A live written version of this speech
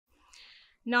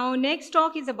Now, next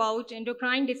talk is about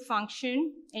endocrine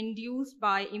dysfunction induced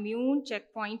by immune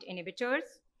checkpoint inhibitors.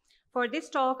 For this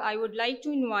talk, I would like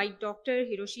to invite Dr.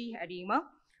 Hiroshi Arima,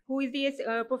 who is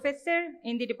the professor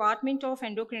in the Department of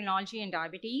Endocrinology and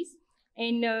Diabetes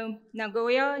in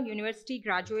Nagoya University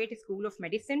Graduate School of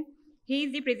Medicine. He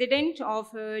is the president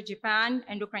of Japan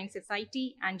Endocrine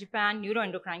Society and Japan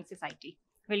Neuroendocrine Society.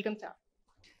 Welcome, sir.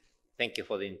 Thank you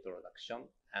for the introduction.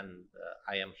 And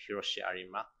I am Hiroshi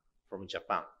Arima from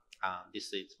Japan.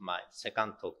 This is my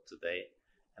second talk today.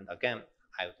 And again,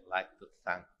 I would like to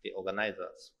thank the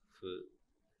organizers who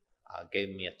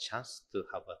gave me a chance to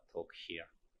have a talk here.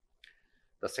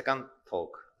 The second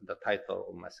talk, the title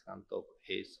of my second talk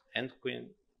is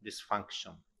Endocrine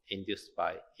Dysfunction Induced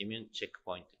by Immune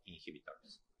Checkpoint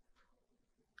Inhibitors.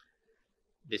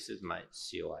 This is my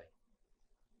COI.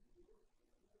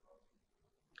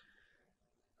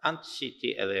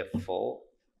 Anti-CTLA4,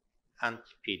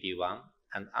 anti-PD1,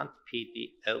 and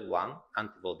anti-PD-L1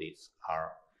 antibodies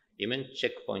are immune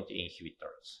checkpoint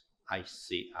inhibitors,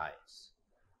 ICIs,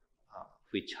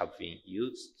 which have been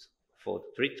used for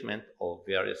the treatment of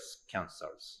various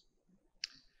cancers.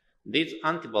 These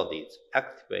antibodies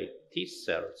activate T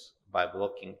cells by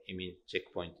blocking immune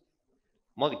checkpoint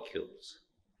molecules,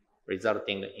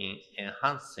 resulting in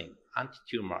enhancing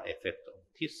anti-tumor effect of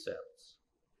T cells.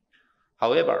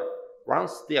 However,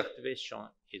 once the activation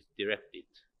is directed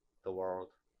toward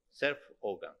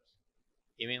self-organs,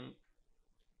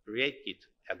 immune-related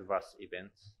adverse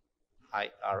events,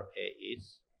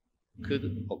 IRAEs,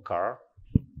 could occur.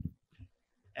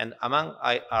 And among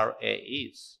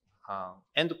IRAEs,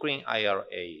 endocrine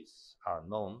IRAEs are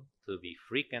known to be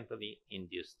frequently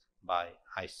induced by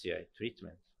ICI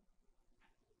treatment.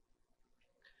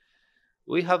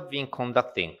 We have been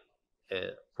conducting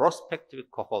a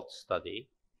prospective cohort study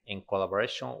in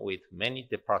collaboration with many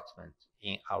departments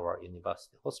in our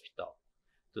university hospital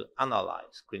to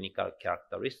analyze clinical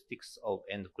characteristics of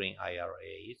endocrine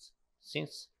IRAs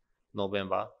since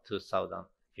November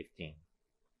 2015.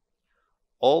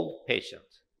 All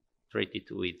patients treated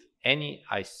with any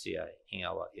ICI in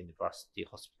our university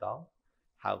hospital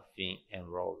have been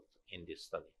enrolled in this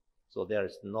study. So there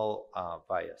is no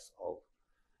bias of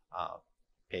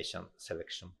patient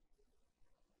selection.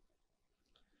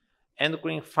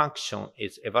 Endocrine function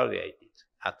is evaluated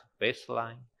at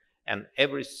baseline and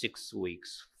every 6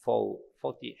 weeks for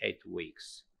 48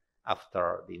 weeks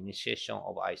after the initiation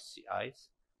of ICIs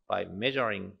by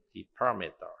measuring the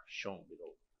parameter shown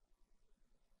below.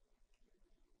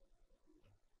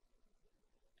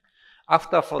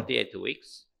 After 48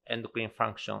 weeks, endocrine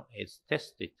function is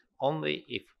tested only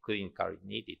if clinically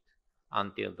needed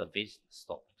until the visit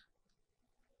stopped.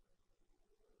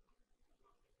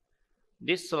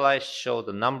 This slide shows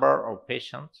the number of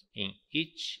patients in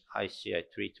each ICI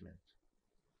treatment.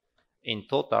 In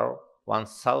total,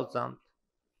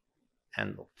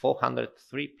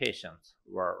 1,403 patients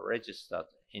were registered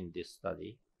in this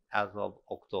study as of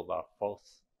October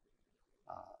 4th,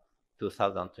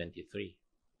 2023.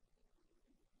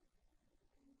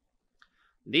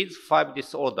 These 5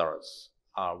 disorders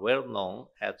are well known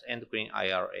as endocrine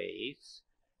IRAs,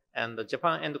 and the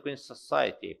Japan Endocrine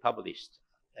Society published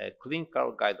a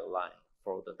clinical guideline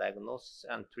for the diagnosis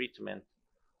and treatment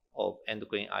of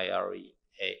endocrine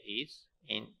IRAs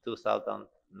in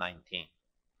 2019.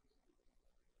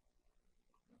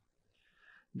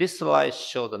 This slide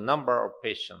shows the number of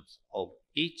patients of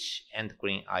each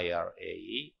endocrine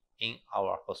IRA in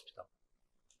our hospital.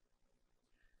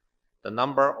 The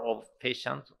number of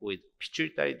patients with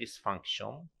pituitary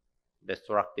dysfunction,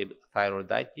 destructive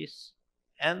thyroiditis,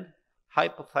 and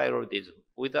hypothyroidism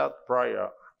without prior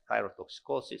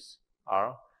thyrotoxicosis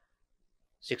are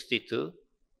 62,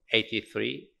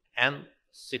 83, and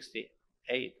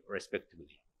 68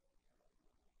 respectively.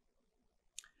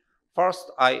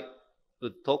 First, I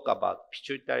would talk about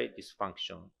pituitary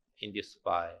dysfunction induced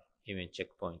by immune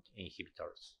checkpoint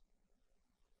inhibitors.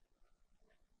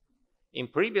 In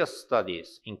previous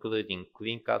studies, including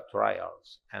clinical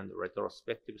trials and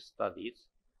retrospective studies,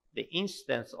 the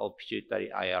incidence of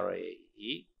pituitary IRA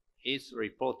is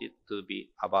reported to be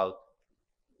about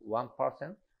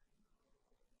 1%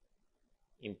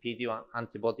 in PD-1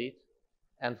 antibodies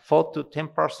and 4 to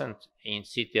 10% in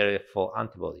CTLA4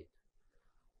 antibodies.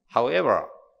 However,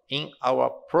 in our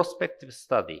prospective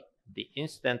study, the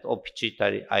incidence of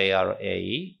pituitary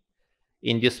IRA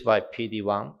induced by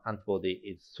PD-1 antibody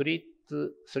is 3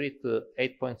 to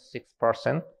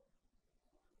 8.6%,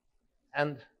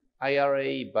 and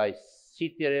IRA by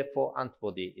CTLA4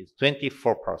 antibody is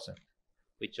 24%,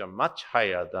 which are much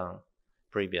higher than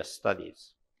previous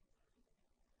studies.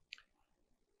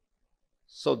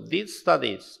 So these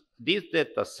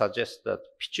data suggest that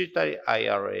pituitary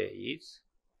IRAs,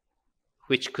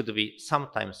 which could be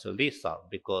sometimes lethal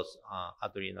because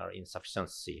adrenal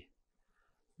insufficiency,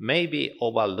 may be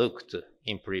overlooked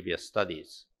in previous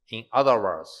studies. In other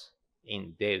words,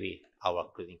 in daily our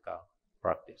clinical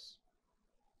practice.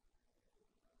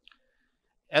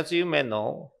 As you may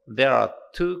know, there are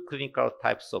two clinical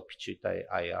types of pituitary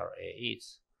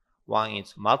IRAs. One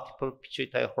is multiple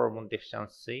pituitary hormone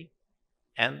deficiency,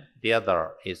 and the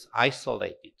other is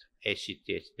isolated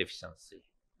ACTH deficiency,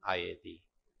 IAD.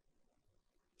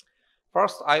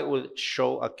 First, I will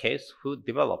show a case who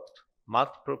developed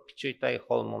multiple pituitary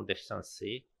hormone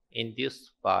deficiency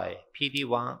induced by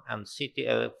PD-1 and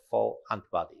CTLA-4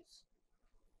 antibodies.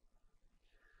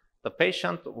 The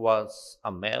patient was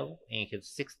a male in his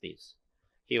 60s.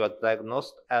 He was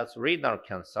diagnosed as renal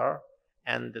cancer,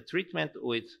 and the treatment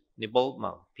with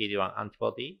nivolumab PD-1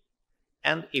 antibody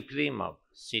and ipilimumab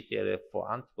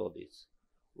CTLA-4 antibodies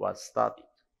was started.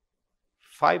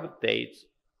 5 days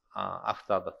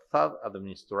after the third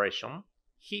administration,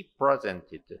 he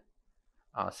presented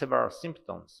several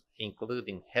symptoms,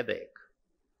 including headache.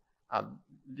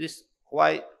 This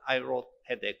why I wrote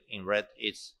headache in red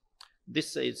is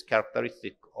this is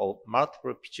characteristic of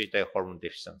multiple pituitary hormone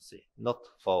deficiency, not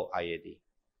for IAD.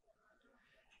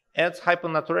 As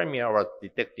hyponatremia was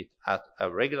detected at a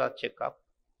regular checkup,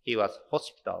 he was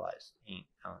hospitalized in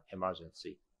an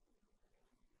emergency.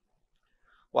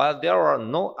 While there were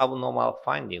no abnormal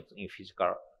findings in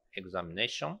physical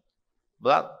examination,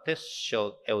 blood tests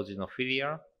showed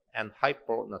eosinophilia and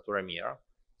hyponatremia,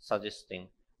 suggesting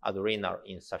adrenal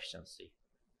insufficiency.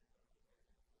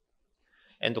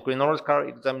 Endocrinological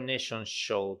examination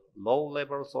showed low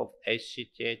levels of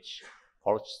ACTH,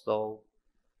 cortisol,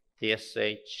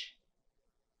 TSH,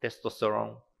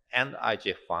 testosterone, and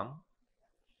IGF-1,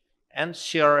 and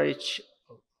CRH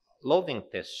loading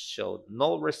tests showed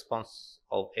no response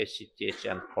of ACTH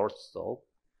and cortisol.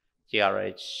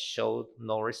 TRH showed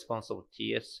no response of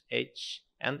TSH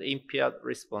and impaired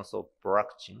response of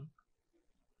prolactin.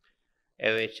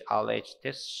 LH-RH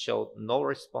tests showed no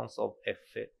response of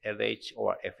LH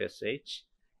or FSH,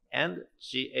 and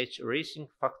GH racing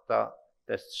factor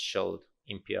tests showed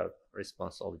impaired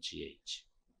response of GH.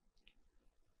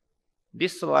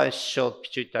 This slide showed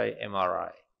pituitary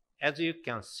MRI. As you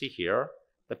can see here,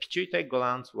 the pituitary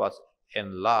gland was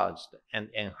enlarged and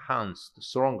enhanced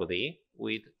strongly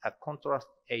with a contrast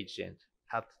agent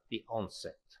at the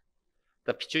onset.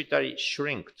 The pituitary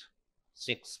shrinked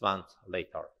 6 months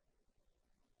later.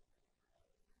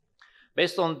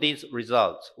 Based on these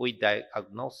results, we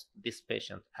diagnosed this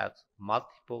patient as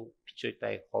multiple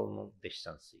pituitary hormone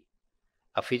deficiency.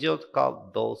 A physiological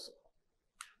dose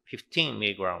 15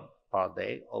 mg per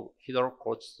day of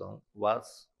hydrocortisone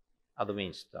was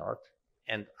administered,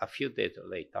 and a few days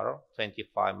later,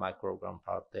 25 micrograms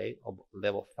per day of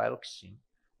levothyroxine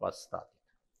was started.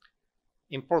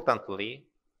 Importantly,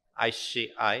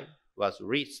 ICI was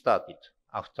restarted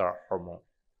after hormone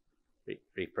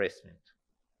replacement.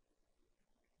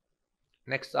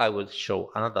 Next, I will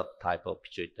show another type of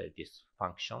pituitary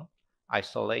dysfunction,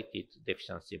 isolated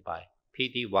deficiency by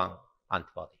PD-1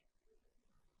 antibody.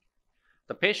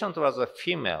 The patient was a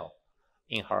female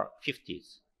in her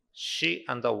 50s. She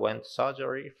underwent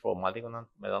surgery for malignant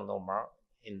melanoma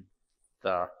in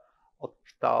the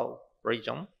occipital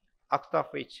region, after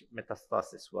which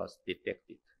metastasis was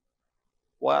detected.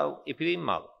 While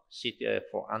ipilimumab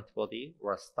CTLA-4 antibody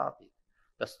was started,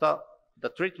 the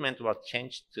treatment was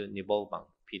changed to nivolumab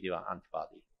PD-1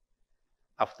 antibody.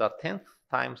 After 10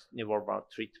 times nivolumab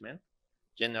treatment,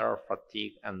 general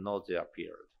fatigue and nausea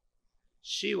appeared.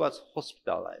 She was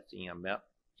hospitalized in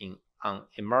an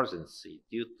emergency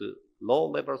due to low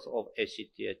levels of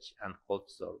ACTH and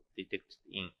cortisol detected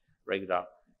in regular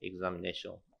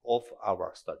examination of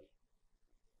our study.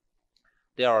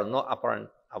 There are no apparent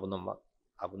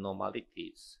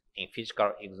abnormalities in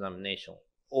physical examination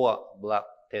or blood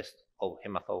test of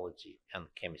hematology and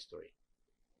chemistry.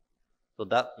 So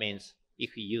that means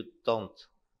if you don't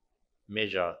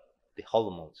measure the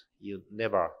hormones, you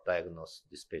never diagnose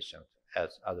this patient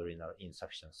as adrenal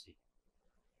insufficiency.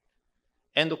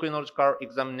 Endocrinological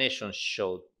examination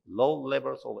showed low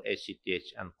levels of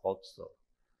ACTH and cortisol.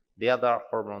 The other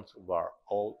hormones were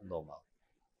all normal.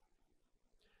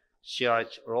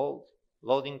 CRH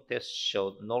loading tests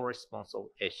showed no response of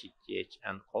ACTH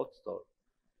and cortisol.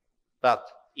 But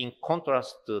in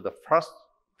contrast to the first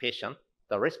patient,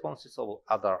 the responses of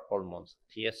other hormones,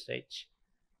 TSH,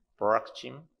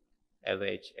 prolactin,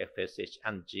 LH, FSH,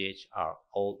 and GH are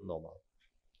all normal.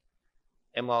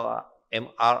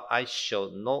 MRI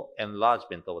showed no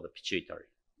enlargement of the pituitary.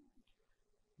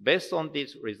 Based on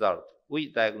this result,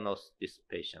 we diagnosed this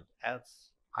patient as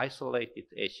isolated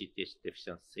ACTH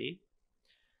deficiency,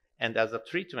 and as a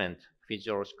treatment,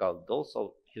 physiological dose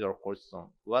of hydrocortisone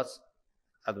was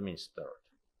administered.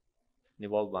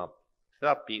 Nivolumab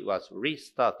therapy was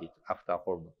restarted after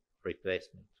hormone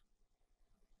replacement.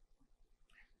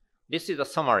 This is a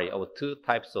summary of two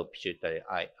types of pituitary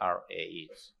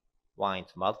IRAEs. One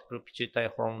is multiple pituitary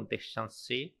hormone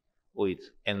deficiency with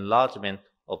enlargement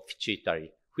of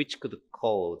pituitary, which could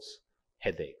cause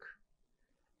headache.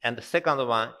 And the second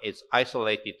one is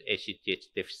isolated ACTH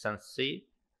deficiency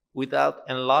without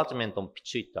enlargement of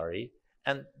pituitary,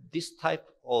 and this type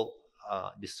of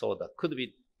disorder could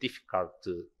be difficult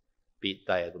to be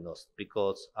diagnosed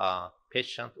because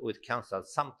patients with cancer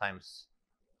sometimes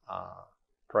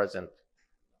present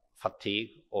fatigue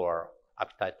or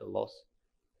appetite loss,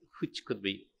 which could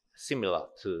be similar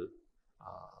to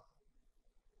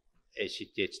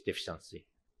ACTH deficiency.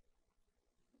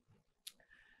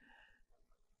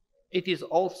 It is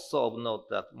also of note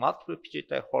that multiple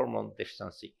pituitary hormone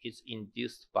deficiency is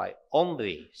induced by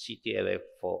only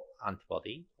CTLA4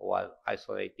 antibody, while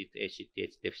isolated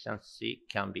ACTH deficiency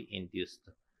can be induced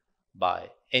by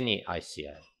any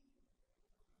ICI.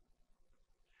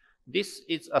 This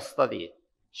is a study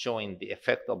showing the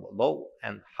effect of low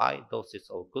and high doses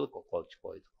of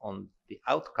glucocorticoid on the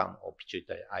outcome of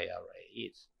pituitary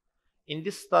IRAEs. In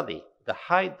this study, the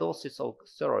high doses of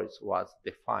steroids was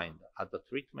defined as a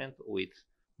treatment with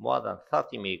more than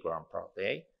 30 mg per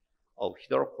day of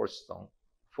hydrocortisone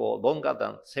for longer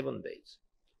than 7 days.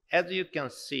 As you can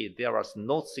see, there was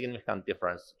no significant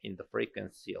difference in the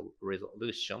frequency of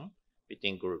resolution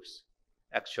between groups.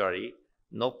 Actually,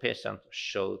 no patient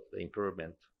showed the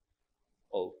improvement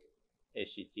of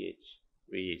ACTH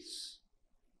release.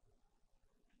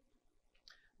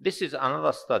 This is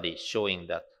another study showing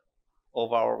that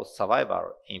overall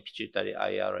survival in pituitary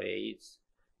IRAs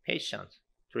patients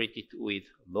treated with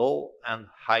low and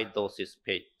high doses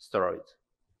steroids.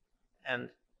 And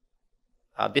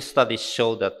this study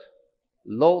showed that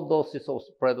low doses of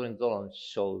prednisone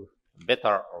showed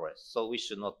better OS, so we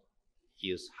should not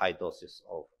use high doses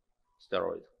of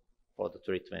steroid for the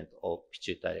treatment of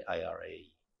pituitary IRA.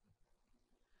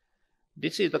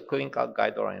 This is the clinical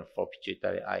guideline for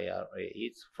pituitary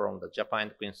IRAs from the Japan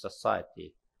Endocrine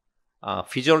Society.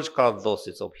 Physiological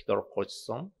doses of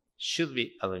hydrocortisone should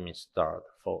be administered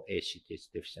for ACTH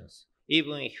deficiency,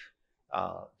 even if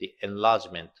the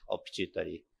enlargement of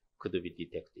pituitary could be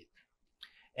detected.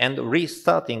 And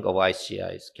restarting of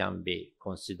ICIs can be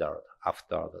considered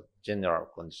after the general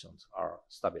conditions are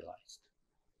stabilized.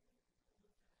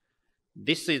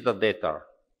 This is the data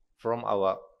from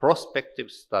our prospective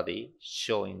study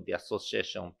showing the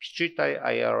association of pituitary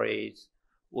IRAs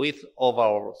with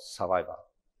overall survival.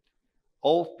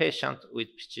 All patients with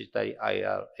pituitary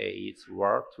IRAs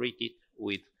were treated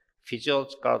with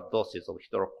physiological doses of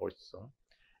hydrocortisone.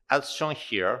 As shown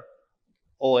here,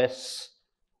 OS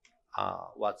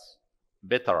was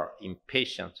better in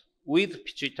patients with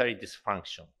pituitary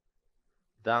dysfunction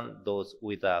than those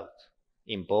without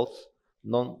in both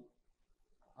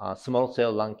non-small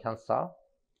cell lung cancer,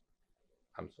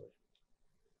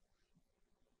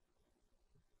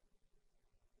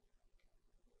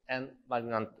 and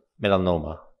malignant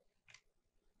melanoma.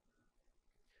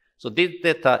 So these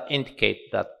data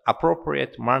indicate that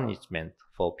appropriate management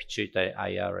for pituitary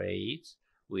IRAs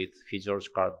with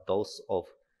physiological dose of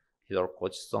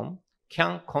hydrocortisone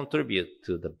can contribute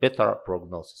to the better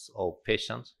prognosis of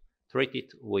patients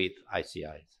treated with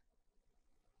ICIs.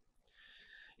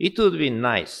 It would be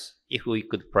nice if we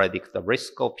could predict the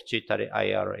risk of pituitary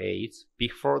IRAs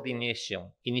before the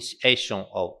initiation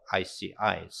of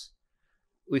ICIs.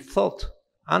 We thought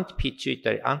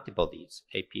anti-pituitary antibodies,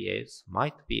 APAs,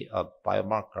 might be a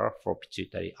biomarker for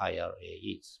pituitary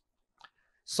IRAs.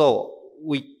 So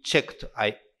we checked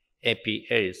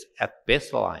APAs at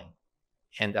baseline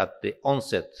and at the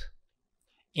onset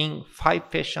in 5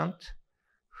 patients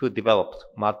who developed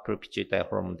multiple pituitary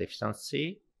hormone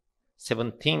deficiency,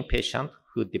 17 patients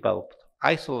who developed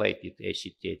isolated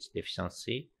ACTH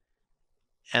deficiency,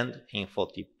 and in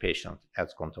 40 patients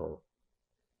as control.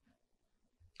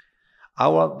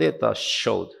 Our data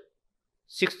showed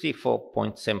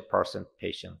 64.7%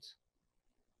 patients,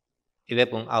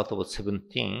 11 out of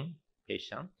 17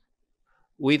 patients,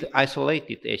 with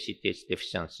isolated ACTH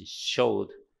deficiency showed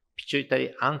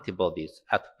pituitary antibodies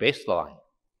at baseline,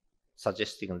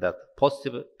 suggesting that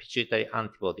positive pituitary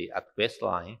antibody at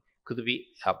baseline could be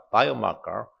a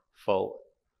biomarker for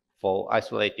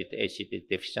isolated ACTH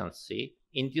deficiency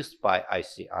induced by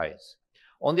ICIs.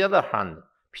 On the other hand,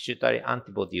 pituitary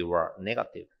antibody were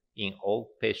negative, in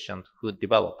all patients who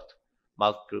developed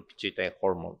multiple pituitary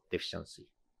hormone deficiency.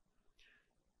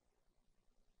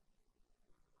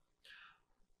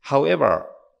 However,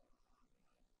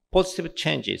 positive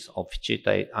changes of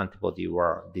pituitary antibody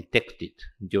were detected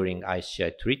during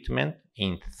ICI treatment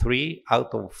in 3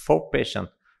 out of 4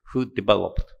 patients who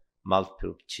developed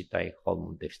multiple pituitary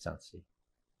hormone deficiency.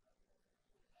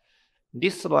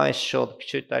 This slide showed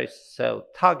pituitary cell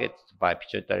targeted by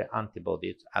pituitary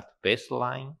antibodies at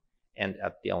baseline and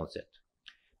at the onset.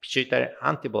 Pituitary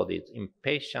antibodies in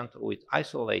patients with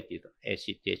isolated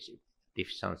ACTH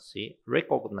deficiency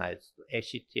recognized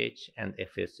ACTH and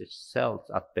FSH cells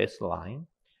at baseline,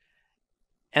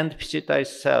 and pituitary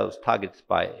cells targeted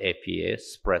by APA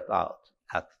spread out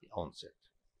at the onset.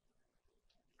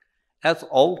 As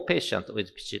all patients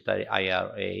with pituitary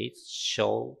IRAs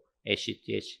show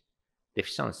ACTH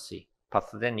deficiency,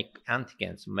 pathogenic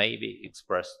antigens may be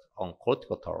expressed on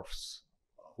corticotrophs,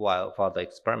 while further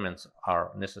experiments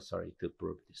are necessary to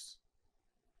prove this.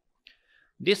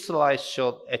 This slide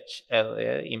showed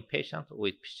HLA in patients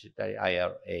with pituitary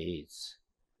IRAs.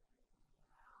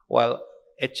 While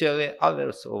HLA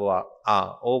alleles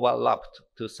are overlapped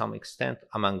to some extent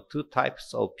among 2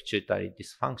 types of pituitary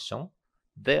dysfunction,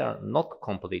 they are not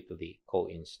completely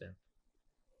coincident.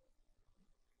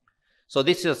 So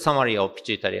this is a summary of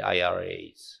pituitary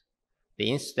IRAs.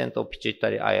 The incidence of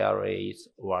pituitary IRAs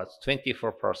was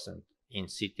 24% in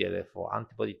CTLA-4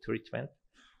 antibody treatment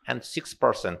and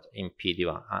 6% in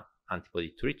PD-1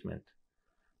 antibody treatment.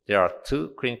 There are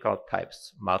 2 clinical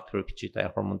types, multiple pituitary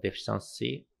hormone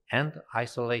deficiency and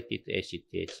isolated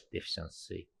ACTH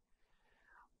deficiency.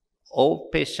 All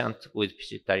patients with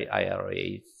pituitary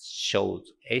IRAs showed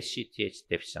ACTH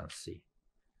deficiency.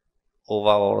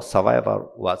 Overall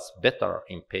survival was better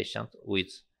in patients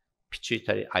with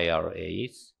pituitary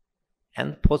IRAs,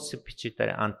 and positive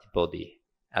pituitary antibody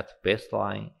at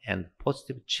baseline and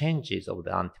positive changes of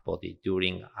the antibody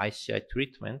during ICI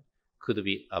treatment could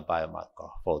be a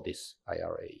biomarker for this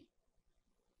IRA.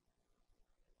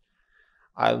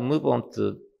 I'll move on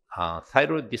to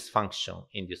thyroid dysfunction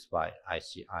induced by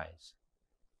ICIs.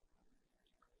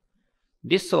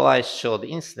 This slide shows the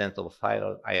incidence of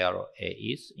thyroid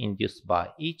IRAs induced by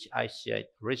each ICI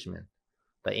regimen.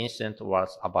 The incidence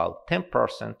was about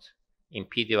 10% in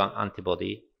PD-1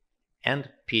 antibody and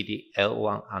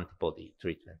PD-L1 antibody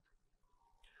treatment.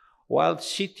 While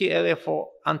CTLA-4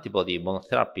 antibody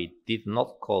monotherapy did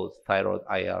not cause thyroid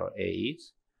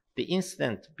IRAs, the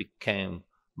incidence became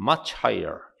much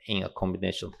higher in a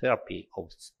combination therapy of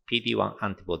PD-1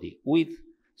 antibody with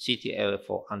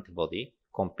CTLA-4 antibody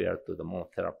compared to the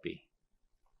monotherapy.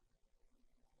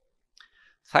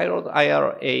 Thyroid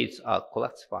IRAs are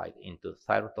classified into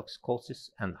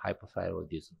thyrotoxicosis and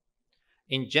hypothyroidism.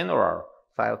 In general,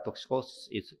 thyrotoxicosis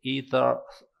is either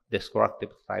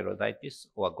destructive thyroiditis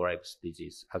or Graves'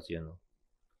 disease, as you know.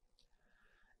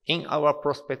 In our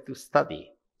prospective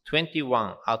study,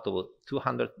 21 out of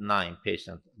 209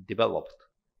 patients developed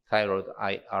thyroid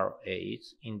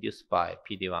IRAs induced by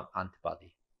PD-1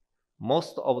 antibody.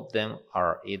 Most of them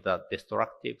are either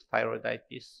destructive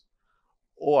thyroiditis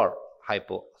or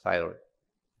hypothyroidism.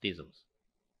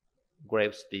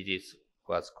 Graves' disease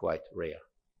was quite rare.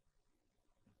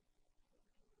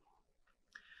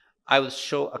 I will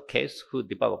show a case who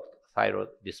developed thyroid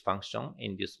dysfunction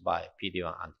induced by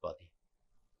PD-1 antibody.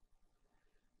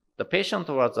 The patient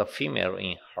was a female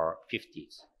in her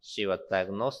 50s. She was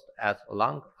diagnosed as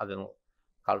lung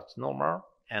adenocarcinoma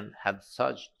and had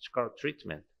surgical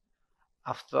treatment.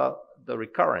 After the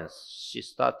recurrence, she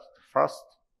started first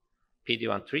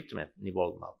PD-1 treatment,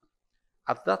 nivolumab.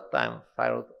 At that time,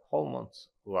 thyroid hormones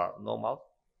were normal,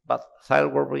 but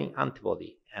thyroglobulin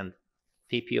antibody and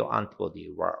TPO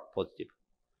antibody were positive.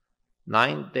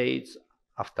 9 days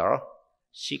after,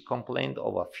 she complained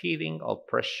of a feeling of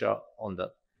pressure on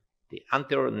the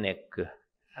anterior neck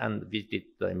and visited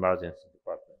the emergency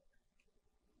department.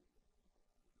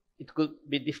 It could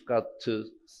be difficult to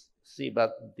see,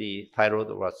 but the thyroid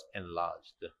was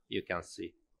enlarged, you can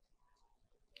see.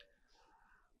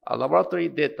 Our laboratory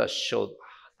data showed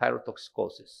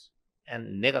thyrotoxicosis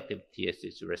and negative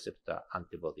TSH receptor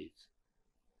antibodies.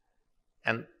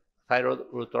 And thyroid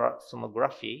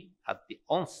ultrasonography at the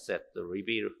onset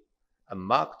revealed a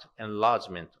marked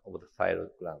enlargement of the thyroid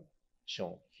gland,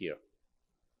 shown here.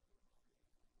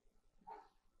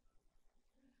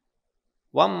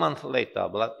 1 month later,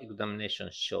 blood examination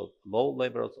showed low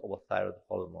levels of thyroid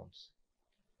hormones.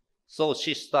 So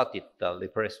she started the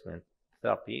replacement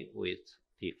therapy with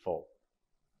T4.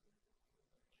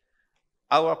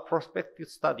 Our prospective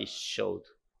study showed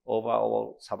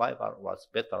overall survival was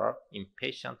better in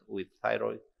patients with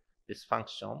thyroid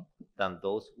dysfunction than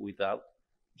those without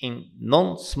in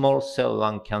non-small cell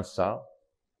lung cancer,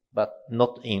 but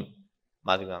not in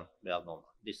malignant melanoma.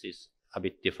 This is a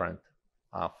bit different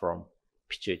from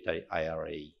pituitary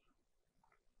IRA.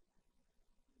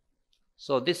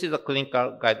 So this is a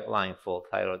clinical guideline for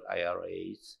thyroid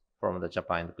IRAs from the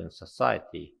Japan Endocrine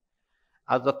Society.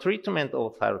 As a treatment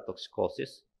of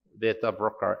thyrotoxicosis, beta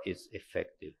blocker is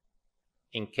effective.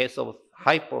 In case of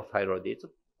hypothyroidism,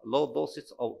 low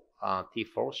doses of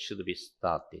T4 should be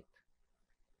started.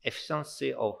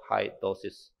 Efficiency of high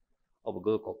doses of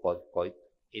glucocorticoid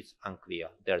is unclear.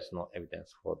 There is no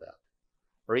evidence for that.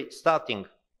 Restarting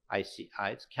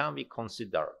ICIs can be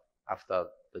considered after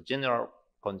the general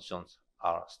conditions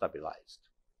are stabilized.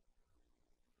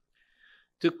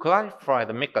 To clarify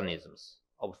the mechanisms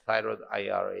of thyroid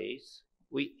IRAs,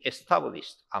 we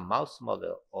established a mouse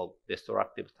model of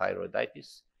destructive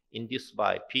thyroiditis induced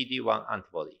by PD-1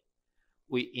 antibody.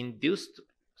 We induced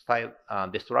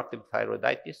destructive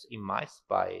thyroiditis in mice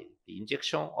by the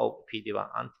injection of PD-1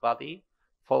 antibody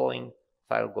following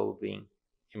thyroglobulin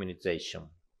immunization.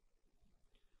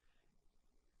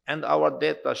 And our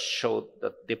data showed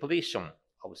that depletion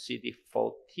of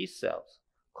CD4 T cells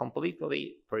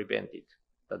completely prevented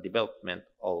the development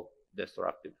of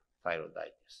destructive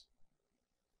thyroiditis.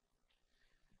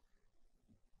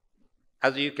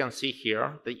 As you can see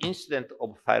here, the incidence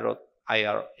of thyroid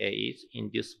IRAs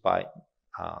induced by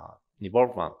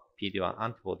nivolumab PD-1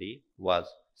 antibody was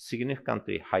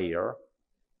significantly higher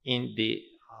in the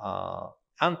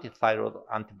anti-thyroid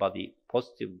antibody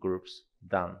positive groups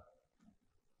than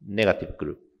negative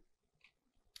group,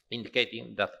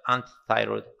 indicating that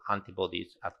anti-thyroid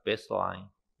antibodies at baseline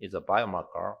is a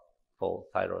biomarker for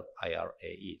thyroid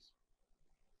IRAs.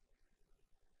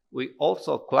 We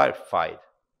also clarified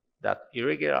that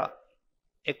irregular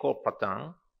echo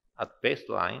pattern at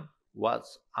baseline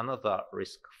was another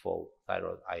risk for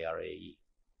thyroid IRA.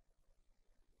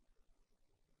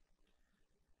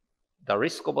 The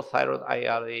risk of thyroid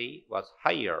IRA was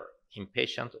higher in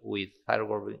patients with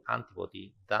thyroglobulin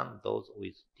antibody than those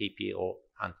with TPO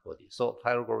antibody. So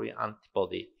thyroglobulin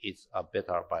antibody is a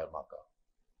better biomarker.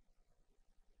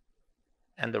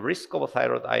 And the risk of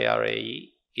thyroid IRA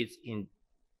is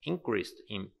increased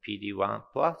in PD-1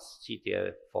 plus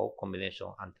CTLA-4 combination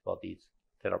antibodies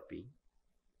therapy.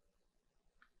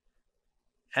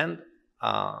 And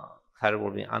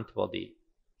thyroglobulin antibody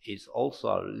is also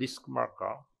a risk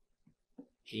marker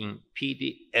in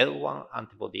PD-L1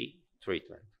 antibody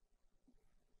treatment.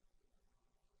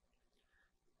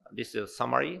 This is a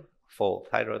summary for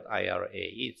thyroid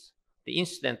IRAs. The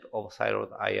incidence of thyroid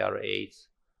IRAs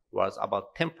was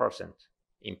about 10%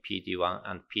 in PD-1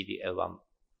 and PD-L1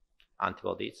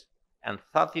 antibodies and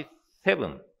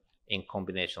 37% in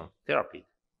combination therapy.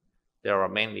 There are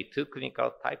mainly two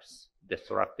clinical types,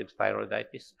 destructive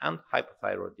thyroiditis and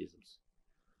hypothyroidism.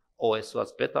 OS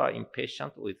was better in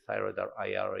patients with thyroid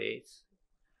IRAs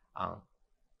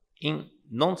in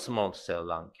non-small cell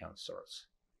lung cancers.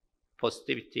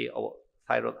 Positivity of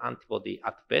thyroid antibody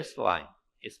at baseline,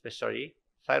 especially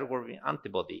thyroglobulin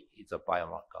antibody, is a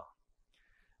biomarker.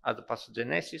 As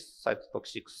pathogenesis,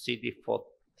 cytotoxic CD4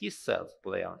 T cells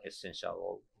play an essential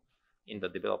role in the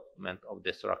development of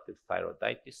destructive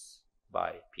thyroiditis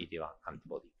by PD-1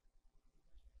 antibody.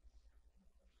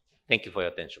 Thank you for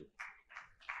your attention.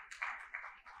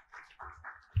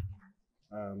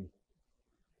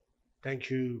 Thank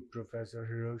you, Professor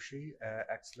Hiroshi.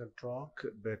 Excellent talk,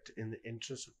 but in the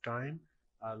interest of time,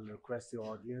 I'll request the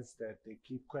audience that they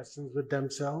keep questions with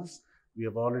themselves. We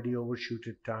have already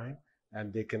overshooted time,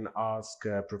 and they can ask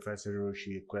Professor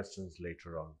Hiroshi questions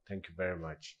later on. Thank you very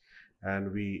much.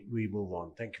 And we move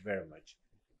on. Thank you very much.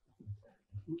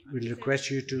 We'll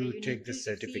request you to take the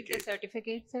certificate. The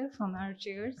certificate, sir, from our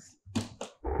chairs.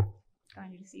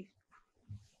 Kindly receive.